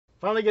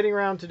Finally getting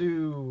around to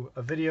do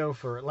a video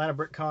for Atlanta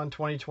BrickCon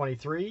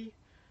 2023.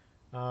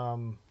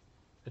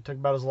 It took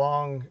about as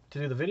long to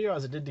do the video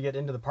as it did to get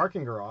into the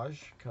parking garage,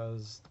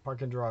 because the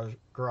parking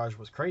garage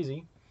was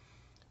crazy.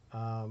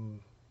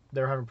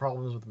 They were having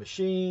problems with the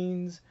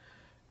machines.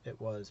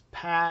 It was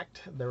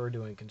packed. They were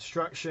doing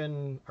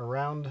construction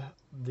around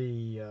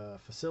the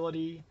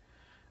facility,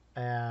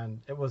 and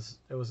it was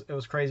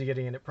crazy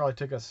getting in. It probably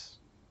took us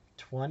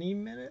 20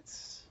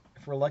 minutes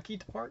if we're lucky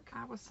to park.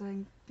 I was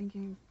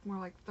thinking more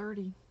like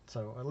 30.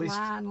 So at least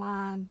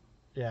line,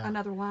 yeah,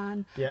 another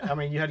line. Yeah, I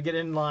mean, you had to get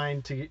in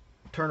line to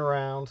turn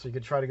around, so you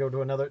could try to go to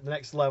the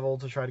next level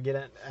to try to get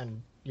in.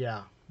 And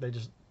yeah,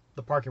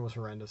 the parking was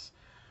horrendous.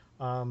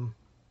 And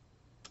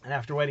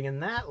after waiting in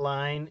that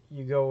line,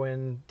 you go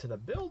into the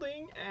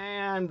building,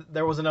 and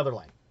there was another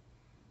line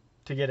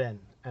to get in,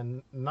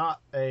 and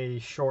not a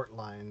short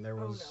line. There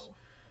was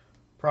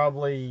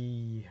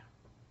probably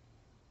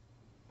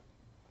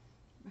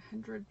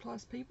 100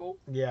 plus people.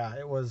 Yeah,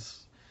 it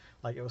was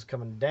like it was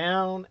coming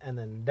down and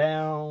then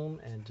down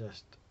and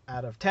just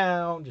out of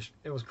town.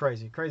 It was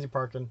crazy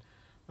parking.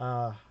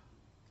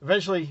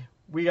 Eventually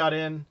we got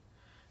in,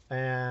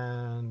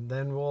 and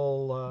then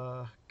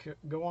we'll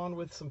go on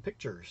with some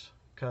pictures,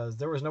 because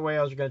there was no way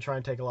I was going to try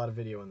and take a lot of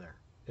video in there.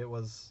 It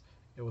was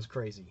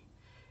crazy.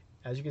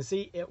 As you can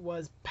see, it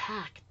was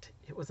packed.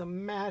 It was a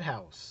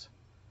madhouse.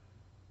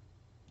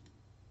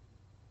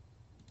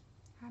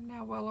 I'm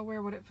now well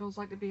aware what it feels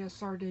like to be a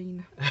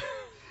sardine.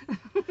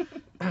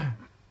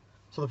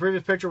 So the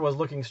previous picture was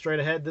looking straight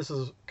ahead. This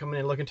is coming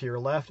in looking to your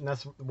left, and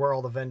that's where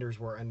all the vendors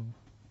were, and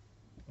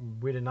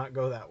we did not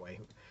go that way.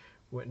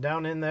 Went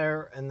down in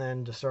there and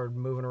then just started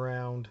moving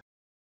around.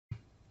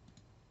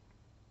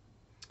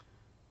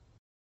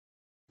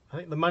 I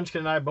think the Munchkin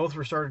and I both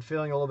started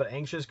feeling a little bit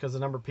anxious because of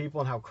the number of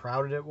people and how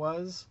crowded it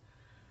was.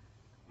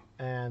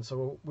 And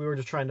so we were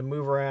just trying to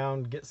move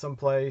around, get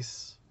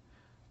someplace,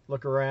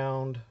 look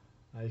around.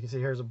 You can see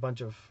here's a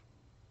bunch of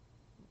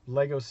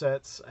Lego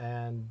sets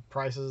and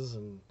prices,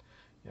 and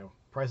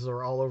prices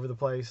are all over the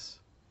place.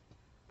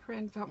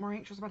 Corinne felt more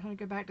anxious about having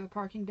to go back to the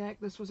parking deck.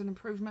 This was an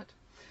improvement.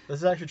 This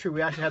is actually true.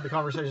 We actually had the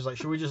conversations like,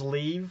 should we just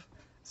leave,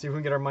 see if we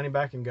can get our money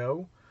back and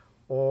go?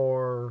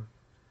 Or,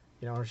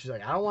 she's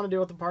like, I don't want to deal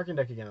with the parking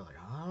deck again. I was like,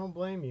 I don't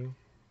blame you.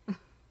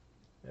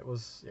 It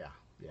was, yeah.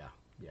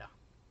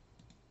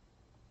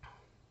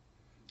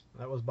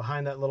 That was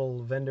behind that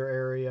little vendor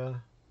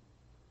area.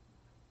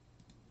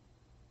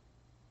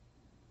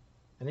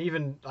 And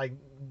even, like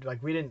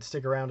we didn't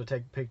stick around to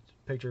take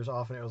pictures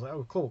often. It was like,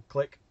 oh, cool,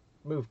 click,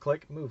 move,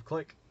 click, move,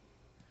 click.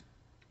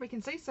 We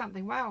can see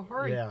something. Wow,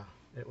 hurry. Yeah,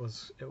 it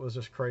was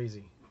just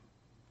crazy.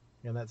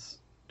 And that's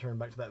turned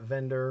back to that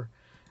vendor.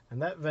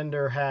 And that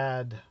vendor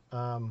had,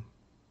 down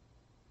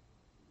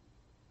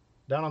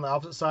on the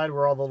opposite side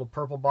where all the little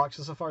purple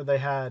boxes so far, they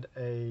had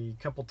a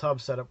couple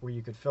tubs set up where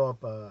you could fill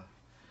up a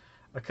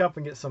cup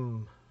and get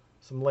some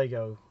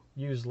Lego,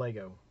 used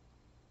Lego.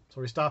 So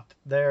we stopped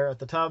there at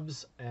the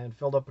tubs and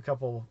filled up a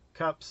couple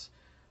cups.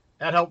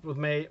 That helped with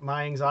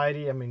my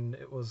anxiety. I mean,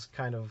 it was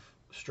kind of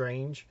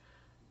strange,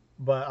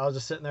 but I was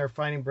just sitting there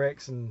finding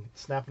bricks and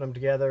snapping them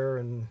together,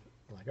 and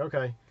like,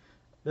 okay,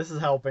 this is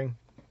helping.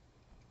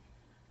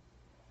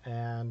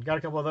 And got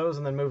a couple of those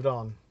and then moved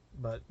on.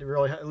 But it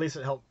really, at least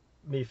it helped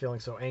me feeling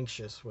so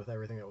anxious with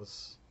everything that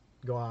was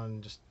going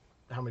on, just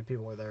how many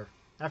people were there.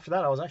 After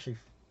that, I was actually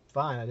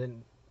fine. I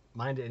didn't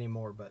mind it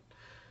anymore, but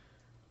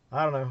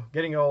I don't know,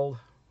 getting old.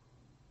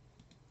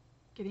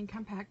 Getting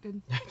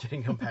compacted.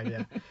 Getting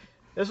compacted, yeah.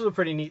 This was a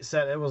pretty neat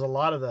set. It was a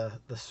lot of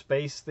the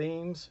space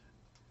themes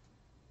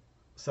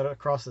set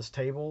across this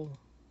table.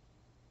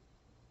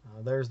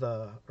 There's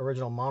the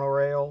original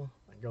monorail.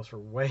 It goes for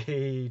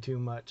way too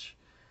much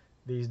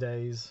these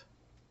days.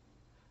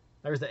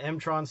 There's the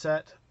M-Tron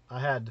set.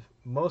 I had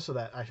most of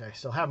that. Actually, I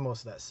still have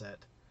most of that set.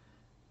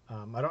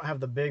 I don't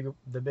have the big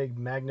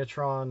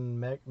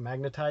Magnetron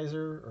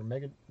magnetizer or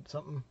mega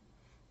something.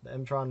 The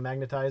M-Tron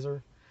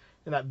magnetizer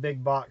in that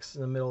big box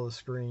in the middle of the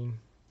screen.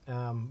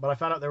 But I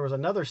found out there was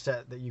another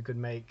set that you could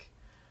make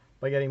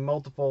by getting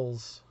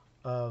multiples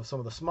of some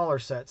of the smaller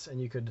sets,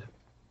 and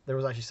there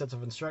was actually sets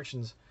of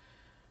instructions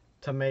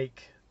to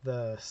make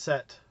the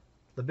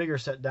bigger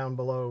set down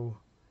below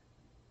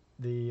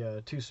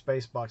the two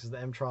space boxes, the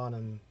M-Tron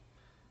and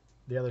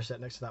the other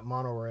set next to that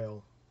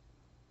monorail.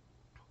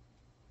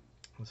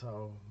 And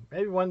so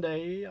maybe one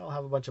day I'll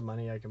have a bunch of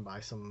money, I can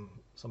buy some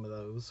of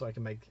those, so I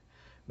can make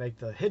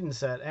the hidden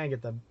set and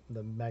get the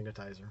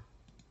magnetizer.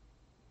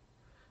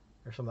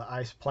 There's some of the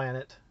Ice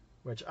Planet,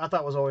 which I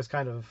thought was always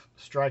kind of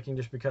striking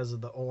just because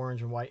of the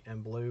orange and white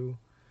and blue.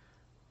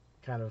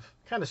 Kind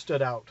of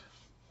stood out.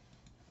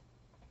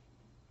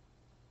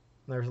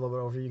 And there's a little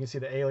bit over. You can see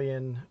the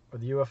Alien or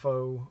the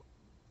UFO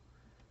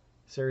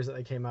series that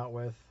they came out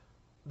with.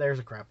 There's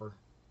a crapper.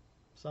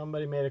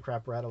 Somebody made a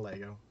crapper out of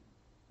Lego.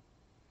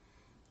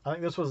 I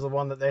think this was the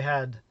one that they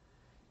had.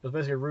 It was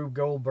basically Rube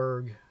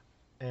Goldberg,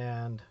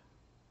 and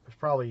there's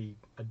probably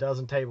a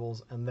dozen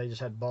tables, and they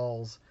just had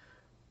balls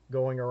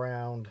going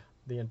around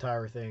the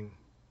entire thing.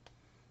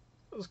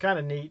 It was kind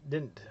of neat.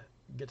 Didn't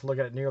get to look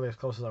at it nearly as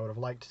close as I would have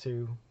liked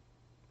to,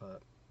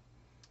 but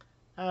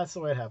that's the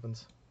way it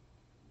happens.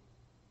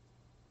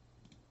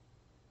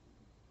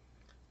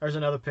 There's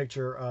another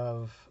picture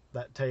of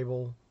that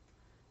table.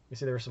 You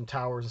see there were some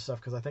towers and stuff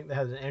because I think they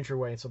had an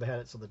entryway, and so they had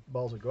it so the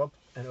balls would go up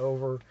and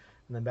over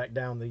and then back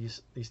down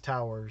these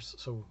towers,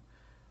 so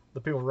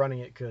the people running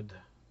it could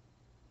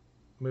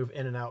move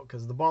in and out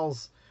because the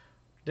balls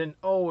didn't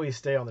always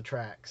stay on the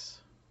tracks.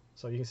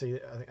 So you can see,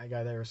 I think a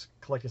guy there is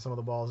collecting some of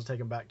the balls to take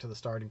them back to the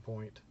starting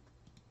point.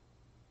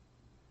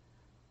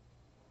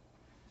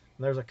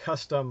 And there's a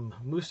custom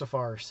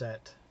Mustafar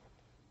set.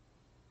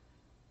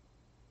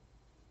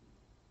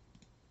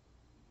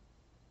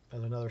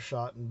 There's another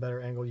shot and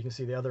better angle. You can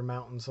see the other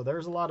mountains. So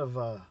there's a lot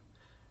of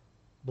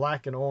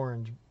black and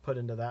orange put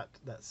into that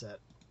set.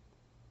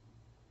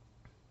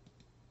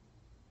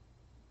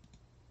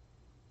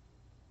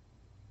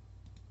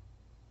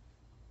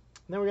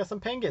 And then we got some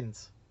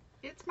penguins.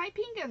 It's my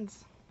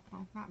penguins.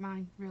 Well, not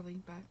mine,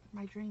 really, but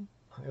my dream.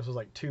 This was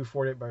like two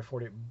 48 by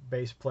 48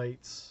 base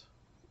plates.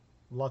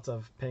 Lots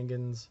of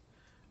penguins.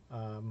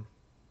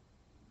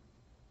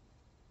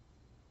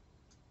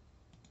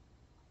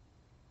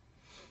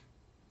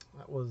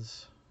 That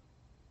was,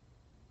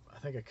 I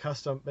think,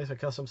 basically a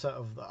custom set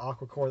of the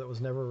Aqua Core that was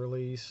never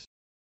released.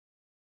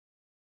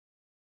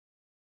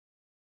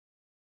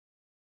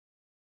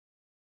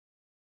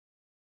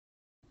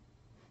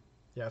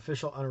 Yeah,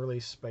 official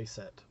unreleased space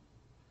set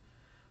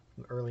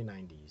from the early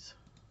 90s.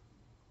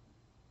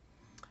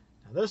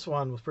 Now this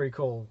one was pretty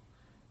cool.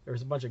 There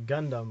was a bunch of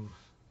Gundam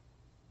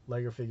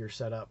Lego figures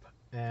set up,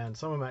 and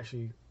some of them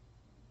actually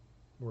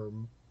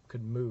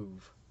could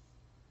move.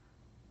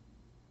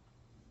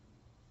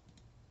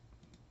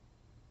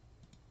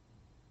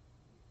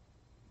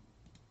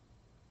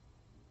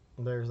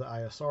 There's the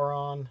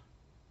Iosauron.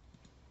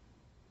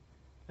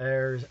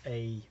 There's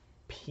a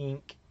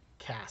pink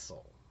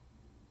castle.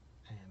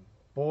 And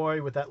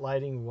boy, with that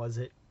lighting, was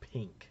it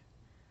pink.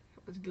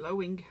 It was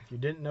glowing. If you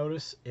didn't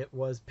notice, it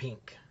was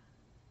pink.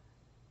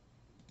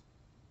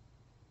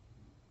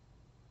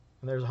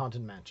 And there's a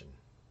Haunted Mansion.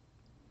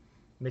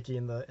 Mickey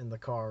in the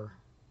car.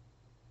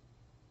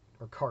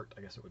 Or cart,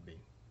 I guess it would be.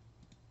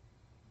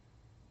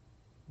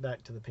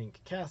 Back to the pink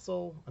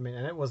castle. I mean,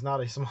 and it was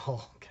not a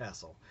small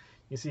castle.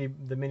 You see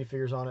the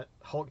minifigures on it.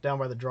 Hulk down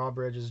by the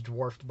drawbridge is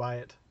dwarfed by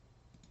it.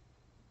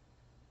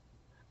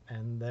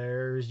 And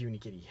there's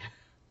Unikitty.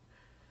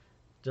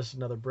 Just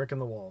another brick in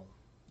the wall.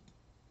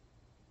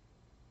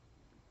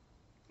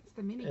 It's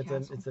the mini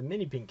castle. It's a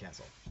mini pink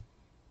castle.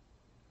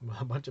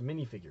 With a bunch of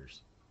minifigures.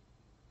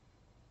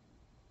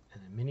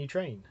 And a mini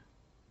train.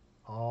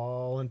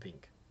 All in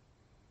pink.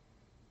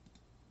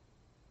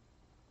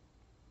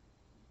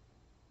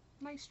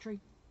 Nice tree.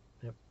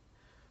 Yep.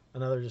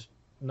 Another just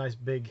nice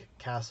big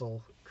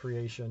castle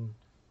creation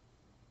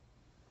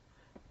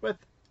with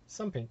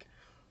some pink.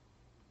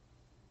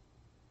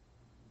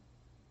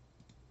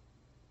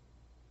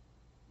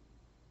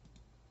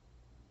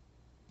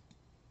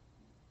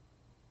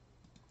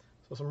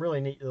 So some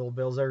really neat little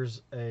builds.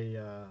 There's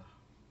a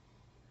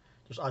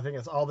I think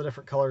it's all the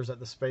different colors that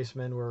the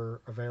spacemen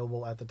were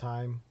available at the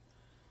time.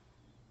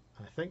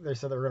 I think they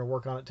said they were going to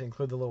work on it to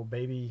include the little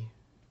baby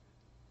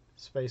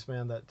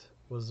spaceman that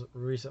was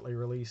recently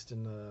released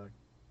in the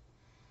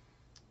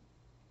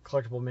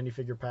collectible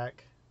minifigure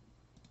pack.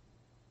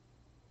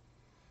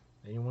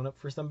 Anyone up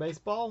for some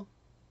baseball?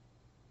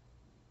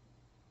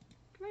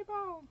 Play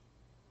ball.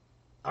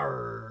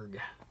 Arg.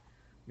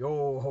 Yo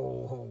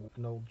ho ho.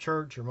 An old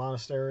church or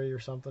monastery or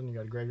something. You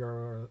got a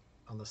graveyard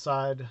on the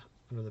side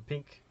under the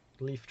pink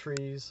leaf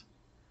trees.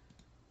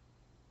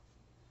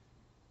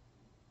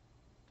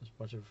 Just a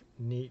bunch of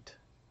neat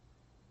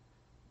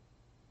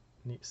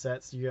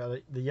sets. You got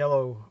the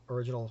yellow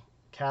original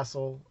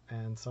castle,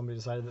 and somebody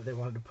decided that they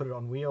wanted to put it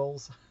on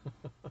wheels.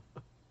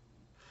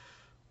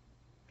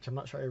 Which I'm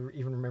not sure I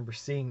even remember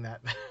seeing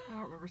that. I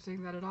don't remember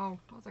seeing that at all.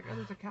 I was like, oh,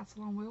 there's a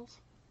castle on wheels.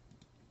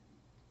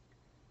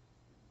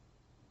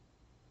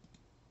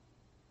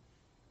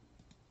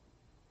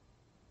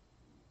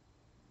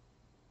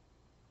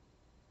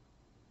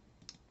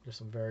 There's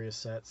some various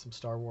sets, some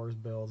Star Wars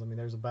builds. I mean,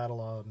 there's a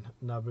battle on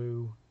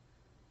Naboo.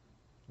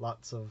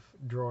 Lots of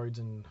droids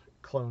and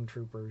clone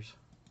troopers.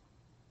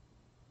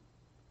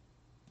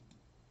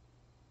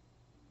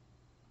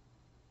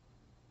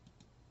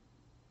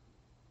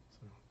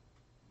 So,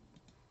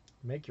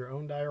 make your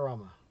own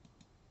diorama.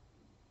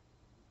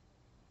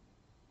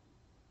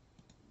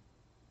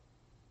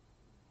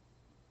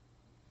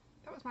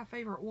 That was my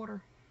favorite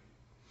order.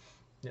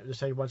 Yeah, just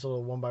take a bunch of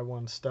little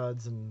 1x1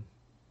 studs and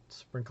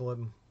sprinkle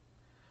them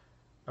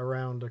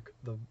around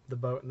the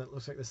boat, and that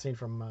looks like the scene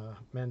from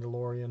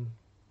Mandalorian,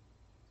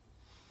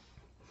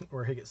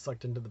 where he gets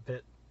sucked into the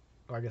pit,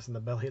 or I guess in the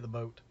belly of the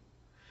boat.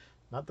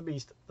 Not the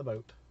beast, the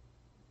boat.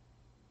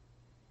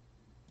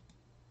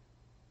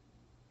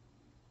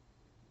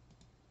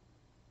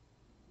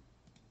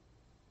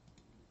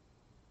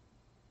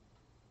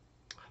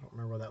 I don't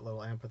remember what that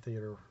little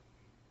amphitheater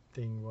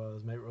thing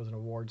was. Maybe it was an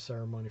award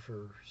ceremony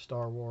for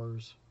Star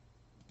Wars.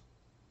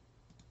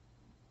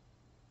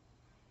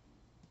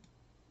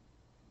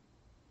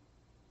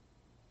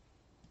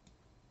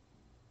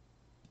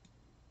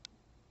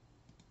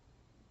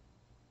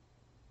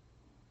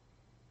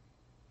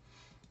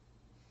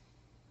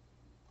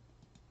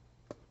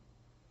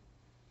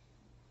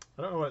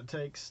 I don't know what it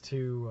takes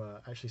to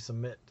actually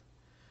submit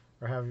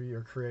or have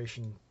your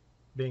creation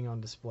being on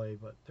display,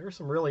 but there are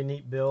some really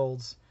neat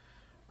builds.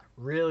 I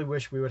really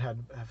wish we would have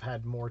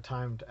had more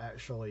time to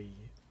actually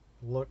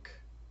look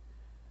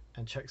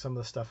and check some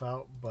of the stuff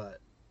out, but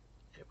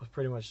it was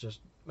pretty much just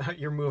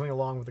you're moving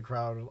along with the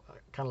crowd,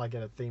 kind of like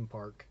at a theme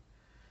park.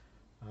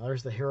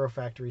 There's the Hero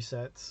Factory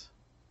sets.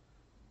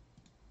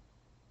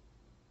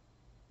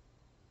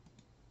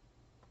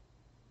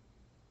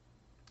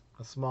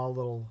 A small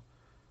little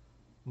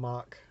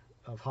mock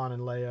of Han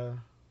and Leia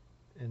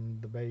in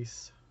the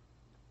base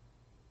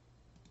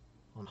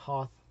on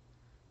Hoth.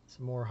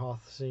 Some more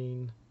Hoth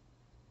scene.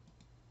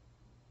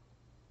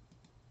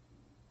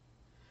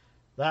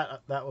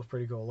 That was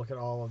pretty cool. Look at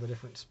all of the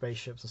different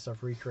spaceships and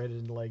stuff recreated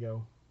in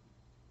Lego.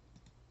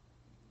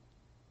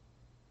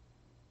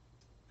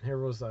 Here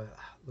was the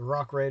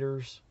Rock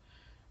Raiders,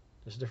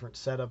 just different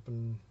setup,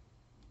 and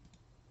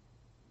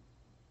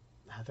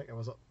I think it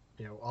was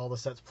all the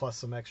sets plus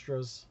some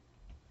extras.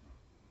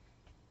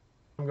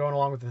 I'm going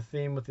along with the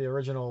theme with the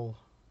original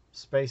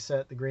space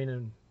set, the gray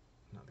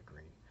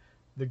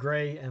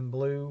and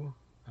blue,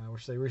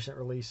 which they recently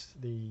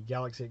released, the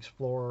Galaxy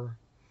Explorer.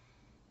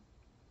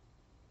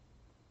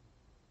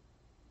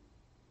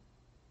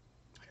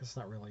 I guess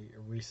not really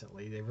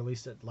recently. They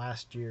released it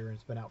last year.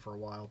 It's been out for a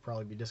while.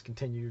 Probably be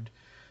discontinued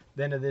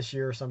the end of this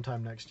year or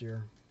sometime next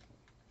year.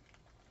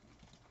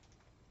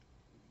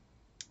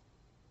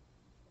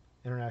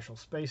 International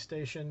Space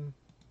Station.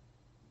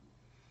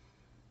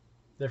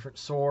 Different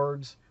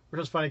swords, which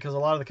is funny because a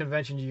lot of the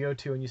conventions you go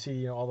to and you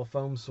see all the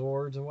foam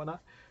swords and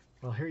whatnot.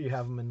 Well, here you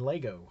have them in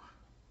Lego.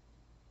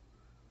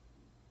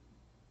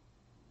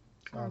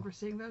 I don't remember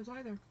seeing those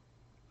either.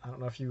 I don't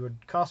know if you would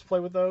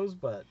cosplay with those,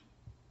 but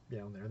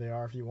there they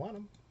are if you want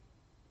them.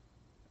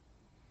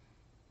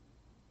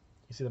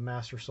 You see the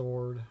Master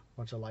Sword, a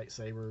bunch of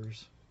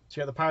lightsabers. So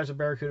you got the Pirates of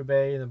Barracuda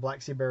Bay and the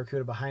Black Sea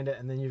Barracuda behind it,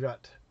 and then you've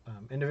got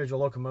individual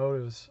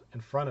locomotives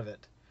in front of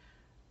it.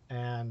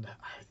 And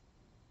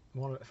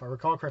if I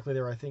recall correctly,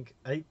 they were, I think,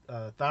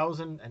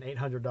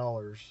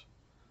 $1,800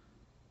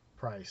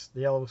 price.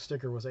 The yellow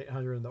sticker was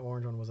 $800 and the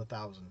orange one was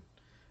 $1,000. It's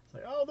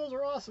like, oh, those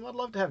are awesome. I'd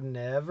love to have.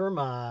 Never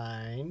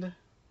mind.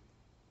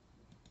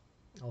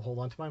 I'll hold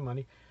on to my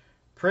money.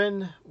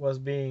 Prin was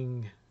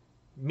being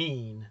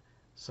mean,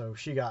 so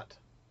she got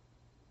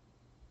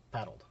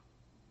paddled.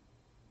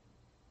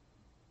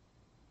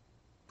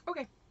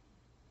 Okay.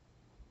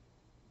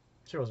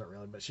 She wasn't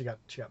really, but she got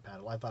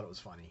paddled. I thought it was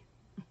funny.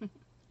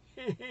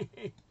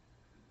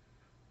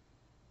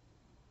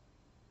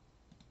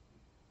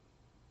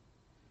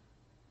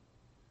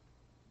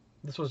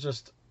 This was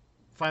just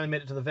finally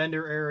made it to the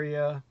vendor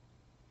area,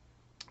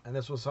 and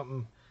this was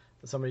something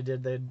that somebody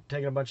did. They'd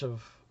taken a bunch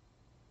of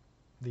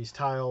these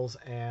tiles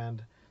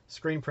and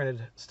screen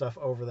printed stuff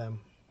over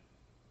them.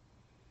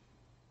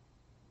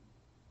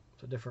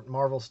 So different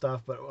Marvel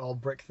stuff, but all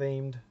brick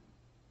themed.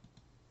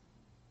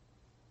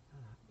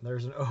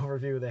 There's an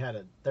overview.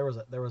 There was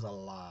a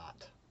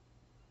lot.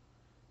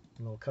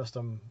 Little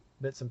custom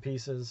bits and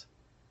pieces.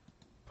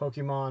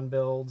 Pokemon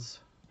builds.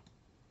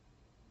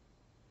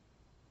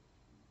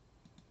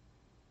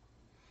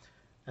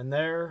 And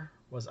there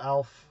was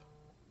Alf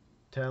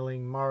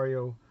telling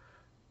Mario,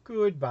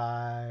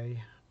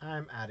 goodbye,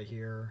 I'm out of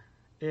here.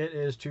 It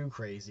is too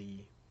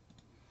crazy.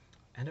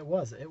 And it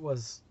was,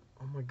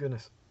 oh my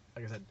goodness.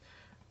 Like I said,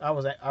 I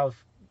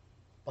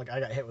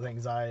got hit with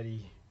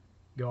anxiety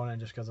going in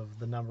just because of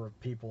the number of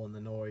people and the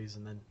noise,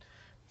 and then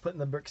putting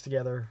the bricks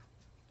together.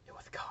 It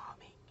was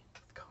calming.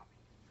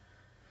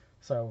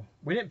 So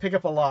we didn't pick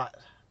up a lot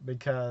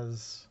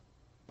because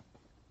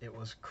it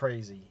was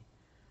crazy.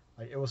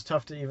 It was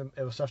tough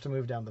to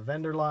move down the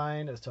vendor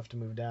line. It was tough to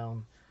move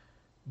down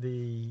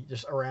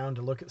just around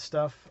to look at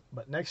stuff.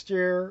 But next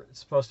year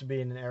it's supposed to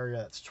be in an area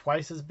that's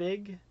twice as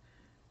big.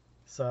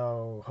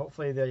 So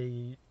hopefully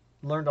they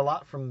learned a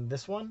lot from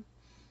this one.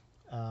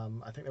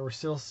 I think they were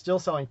still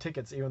selling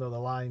tickets even though the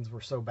lines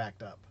were so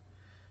backed up.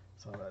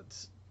 So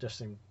it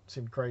just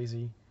seemed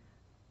crazy.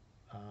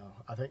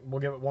 I think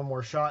we'll give it one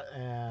more shot,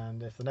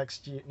 and if the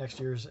next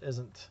year's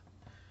isn't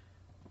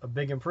a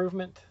big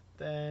improvement,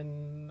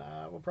 then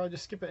we'll probably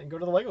just skip it and go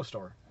to the Lego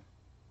store.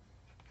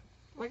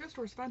 Lego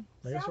store's fun.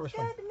 Sounds good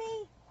to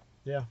me.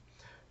 Yeah,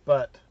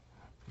 but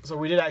so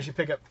we did actually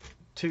pick up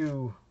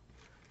 2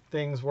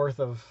 things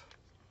worth of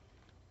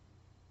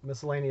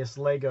miscellaneous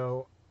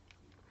Lego.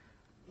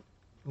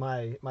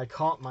 My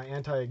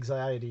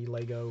anti-anxiety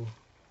Lego,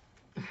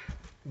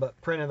 but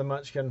Prin and the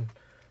Munchkin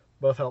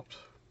both helped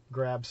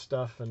grab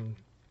stuff and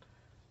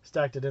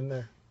stacked it in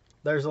there.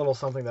 There's a little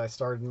something that I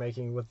started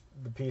making with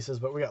the pieces,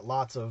 but we got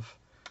lots of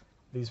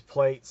these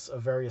plates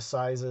of various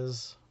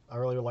sizes. I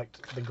really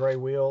liked the gray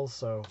wheels,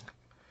 so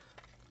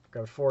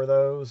grabbed 4 of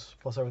those,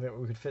 plus everything that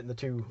we could fit in the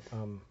two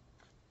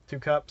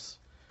cups.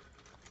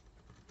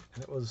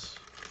 And it was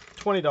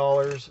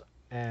 $20,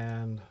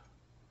 and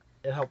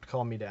it helped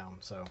calm me down.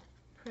 So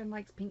Prin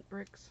likes pink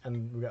bricks.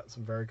 And we got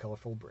some very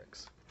colorful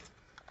bricks.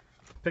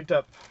 Picked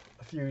up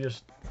a few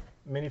just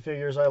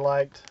minifigures I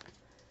liked.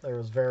 There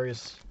was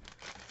various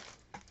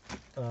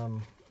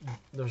Um,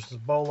 there's a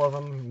bowl of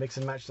them. Mix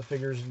and match the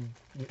figures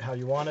how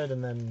you wanted,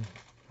 and then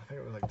I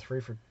think it was like 3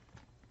 for.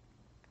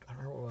 I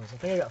don't remember what it was. I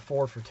think I got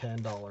 4 for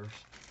 $10.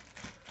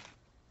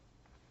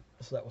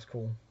 So that was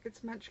cool.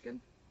 It's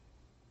Munchkin.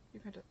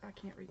 You've had to, I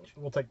can't reach.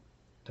 We'll take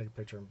a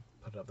picture and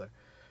put it up there.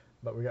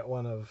 But we got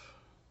one of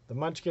the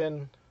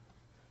Munchkin,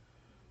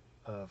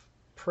 of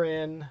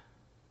Prin,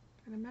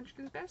 And then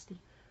Munchkin's bestie.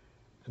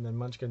 and then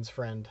Munchkin's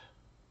friend,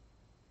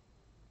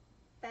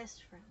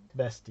 Best friend.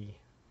 Bestie.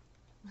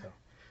 So,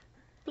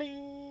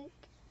 blink.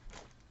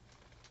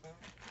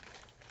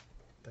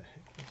 The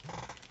heck is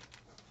that?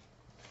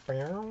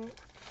 Bow.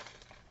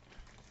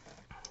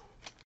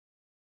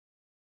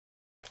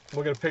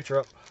 We'll get a picture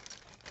up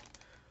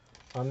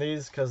on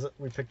these because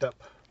we picked up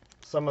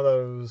some of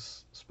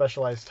those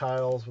specialized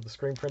tiles with the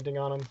screen printing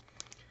on them.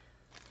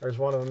 There's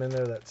one of them in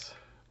there that's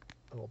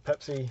a little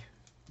Pepsi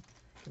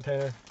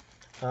container.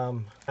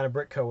 And a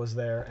Brick Co. was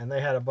there, and they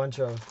had a bunch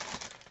of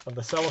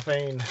the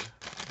cellophane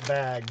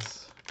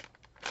bags.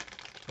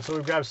 So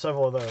we grabbed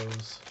several of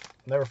those.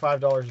 And they were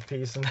 $5 a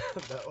piece, and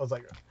that was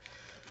like,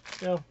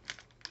 you know,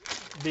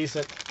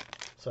 decent.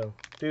 So,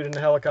 dude in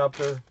the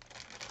helicopter,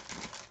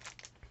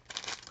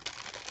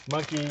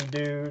 monkey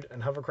dude,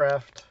 and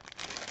hovercraft.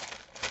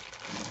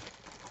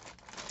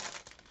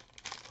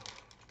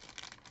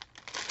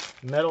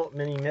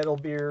 Mini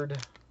Nettlebeard.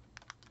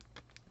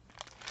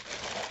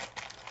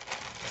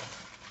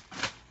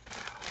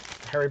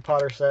 Harry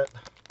Potter set.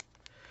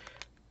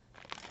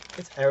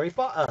 It's Harry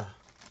Potter.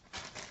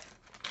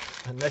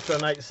 A Necro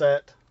Knight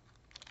set.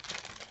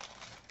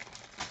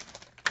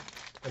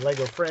 A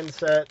Lego Friends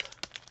set.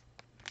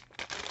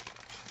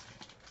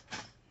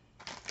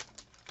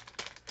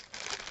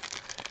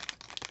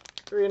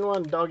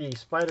 Three-in-one doggy,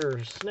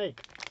 spider, snake,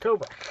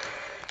 cobra.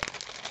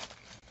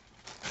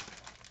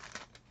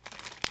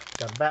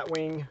 Got a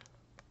Batwing.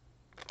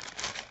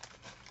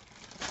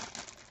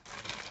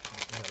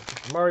 Got a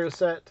Super Mario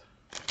set.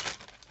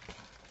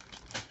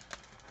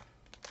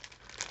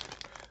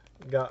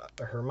 Got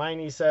a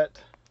Hermione set.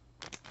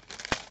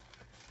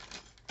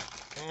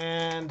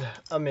 And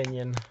a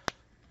Minion.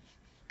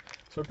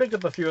 So we picked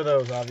up a few of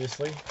those,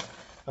 obviously.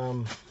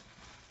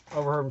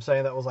 Overheard them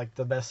saying that was like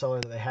the best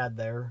seller that they had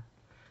there.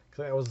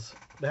 Cause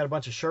they had a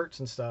bunch of shirts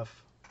and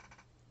stuff.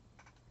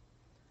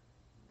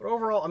 But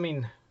overall, I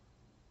mean,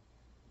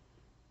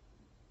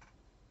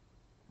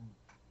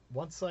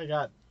 once I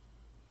got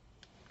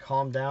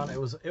calmed down, it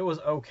was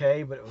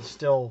okay, but it was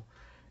still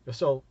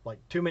like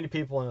too many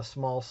people in a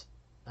small.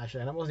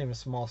 Actually, and it wasn't even a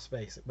small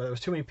space, but it was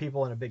too many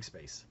people in a big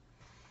space.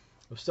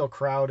 It was still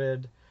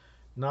crowded,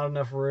 not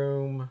enough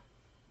room.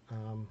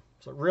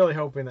 So really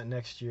hoping that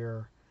next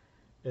year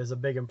is a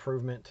big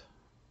improvement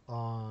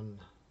on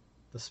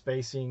the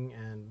spacing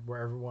and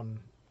where everyone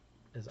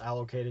is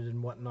allocated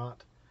and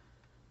whatnot.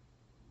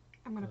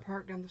 I'm going to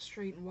park down the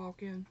street and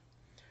walk in.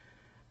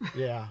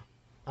 Yeah.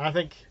 And I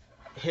think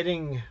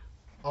hitting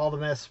all the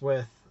mess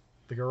with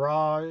the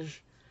garage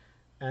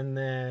and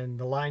then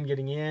the line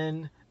getting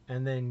in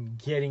and then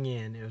getting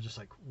in, it was just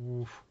like,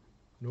 oof,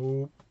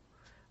 nope.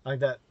 Like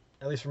that,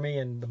 at least for me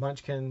and the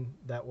Munchkin,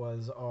 that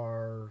was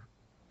our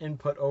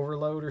input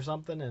overload or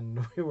something, and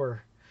we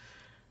were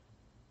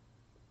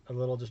a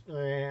little just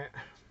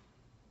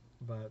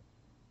but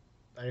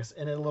I guess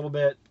in it a little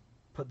bit,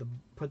 put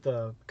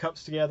the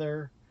cups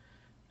together,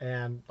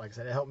 and like I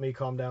said, it helped me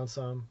calm down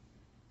some.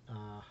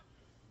 I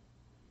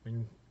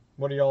mean,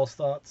 what are y'all's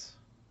thoughts?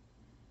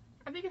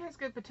 I think it has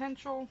good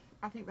potential.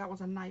 I think that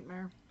was a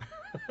nightmare.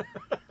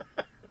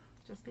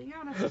 Just being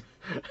honest.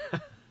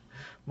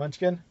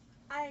 Munchkin?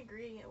 I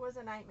agree. It was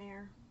a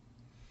nightmare.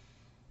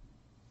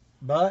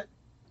 But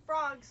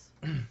Frogs.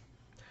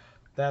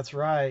 that's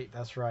right.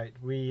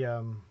 We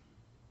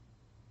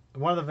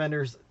one of the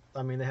vendors,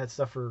 I mean, they had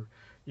stuff for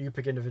you could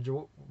pick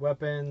individual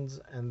weapons,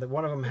 and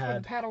one of them That's where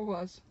had the paddle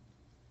was.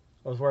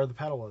 was where the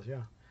paddle was.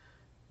 Yeah,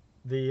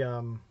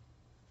 the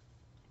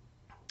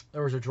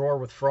there was a drawer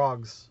with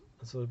frogs,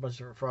 and so there's a bunch of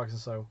different frogs,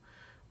 and so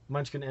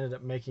Munchkin ended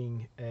up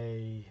making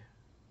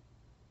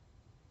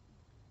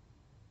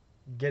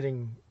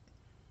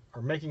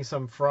making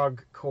some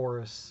frog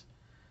chorus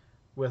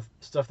with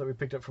stuff that we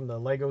picked up from the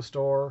Lego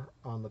store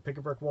on the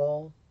Pick-a-Brick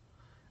wall,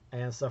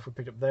 and stuff we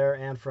picked up there,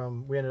 and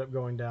we ended up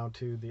going down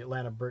to the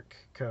Atlanta Brick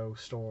Co.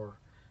 store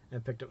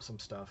and picked up some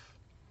stuff.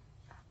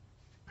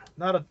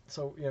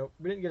 So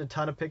we didn't get a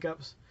ton of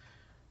pickups,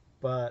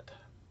 but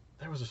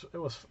it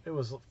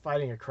was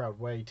fighting a crowd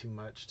way too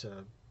much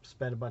to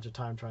spend a bunch of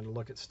time trying to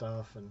look at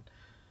stuff, and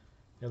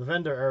the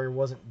vendor area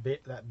wasn't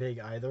that big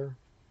either.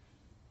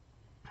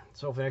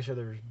 So hopefully next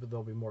year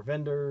there'll be more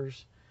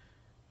vendors,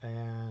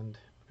 and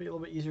it'll be a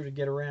little bit easier to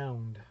get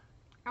around.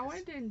 I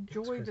wanted to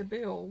enjoy the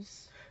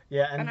bills.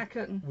 Yeah, and I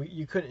couldn't.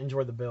 You couldn't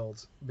enjoy the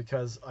builds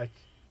because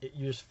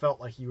you just felt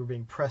like you were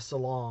being pressed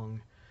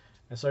along,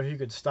 and so if you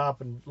could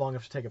stop and long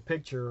enough to take a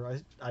picture,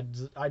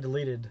 I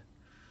deleted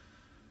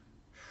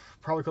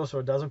probably close to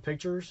a dozen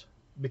pictures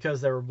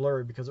because they were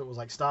blurry, because it was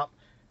like stop,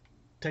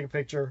 take a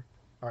picture,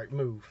 all right,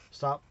 move,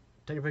 stop,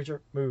 take a picture,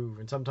 move,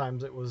 and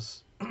sometimes it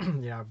was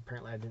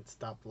apparently I didn't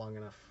stop long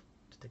enough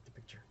take the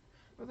picture.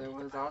 Well, there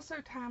was also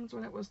times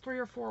when it was 3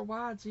 or 4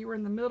 wide, so you were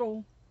in the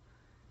middle,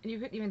 and you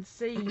couldn't even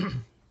see.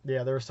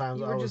 Yeah, there was times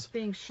You I were was just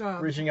being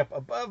shoved. reaching up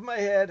above my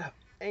head,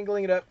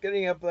 angling it up,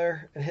 getting up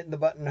there, and hitting the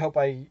button. Hope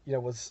I,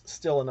 was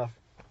still enough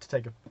to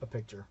take a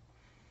picture.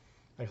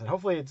 Like I said,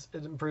 hopefully it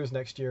improves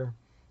next year.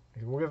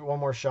 We'll give it one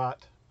more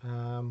shot.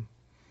 We'll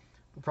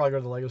probably go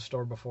to the Lego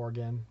store before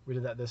again. We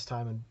did that this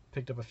time and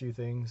picked up a few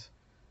things.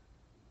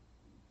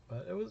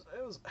 But it was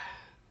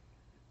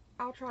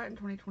I'll try it in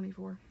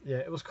 2024. yeah,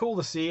 it was cool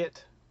to see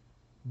it,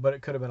 but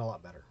it could have been a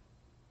lot better.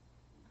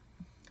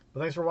 But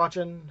thanks for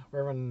watching. Hope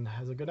everyone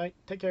has a good night.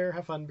 Take care.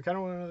 Have fun. Be kind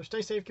to one another.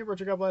 Stay safe. Keep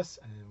watching. God bless.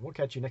 And we'll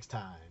catch you next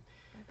time.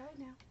 Bye bye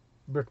now.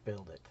 Brick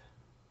build it.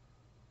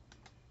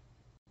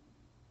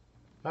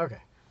 Okay.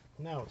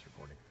 Now it's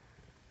recording.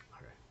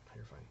 Okay.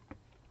 You're fine.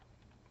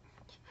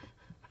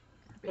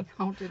 Being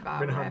haunted by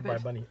Been a hunted by a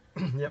rabbit. bunny.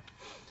 Yep.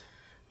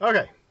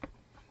 Okay.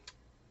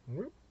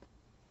 Whoop.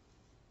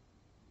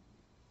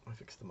 I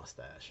fixed the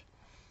mustache.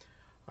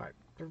 All right.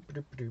 Doop,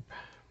 doop, doop.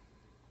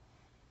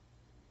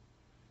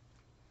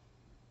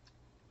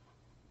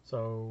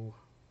 So,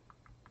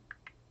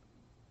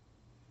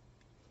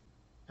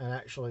 and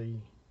actually,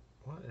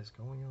 what is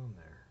going on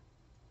there?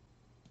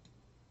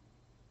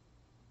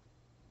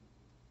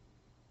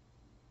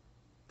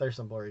 There's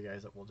some blurry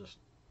guys that we'll just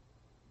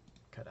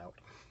cut out.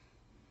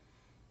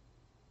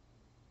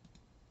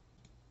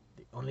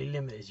 The only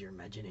limit is your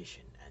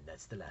imagination, and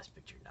that's the last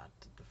picture, not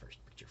the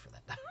first picture for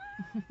that.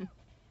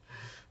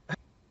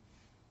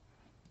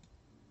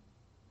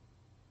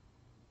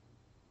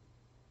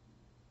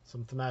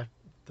 Some thematical.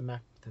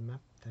 I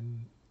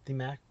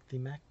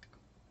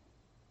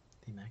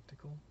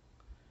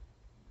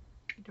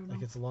don't know.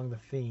 Like it's along the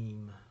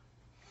theme.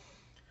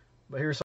 But here's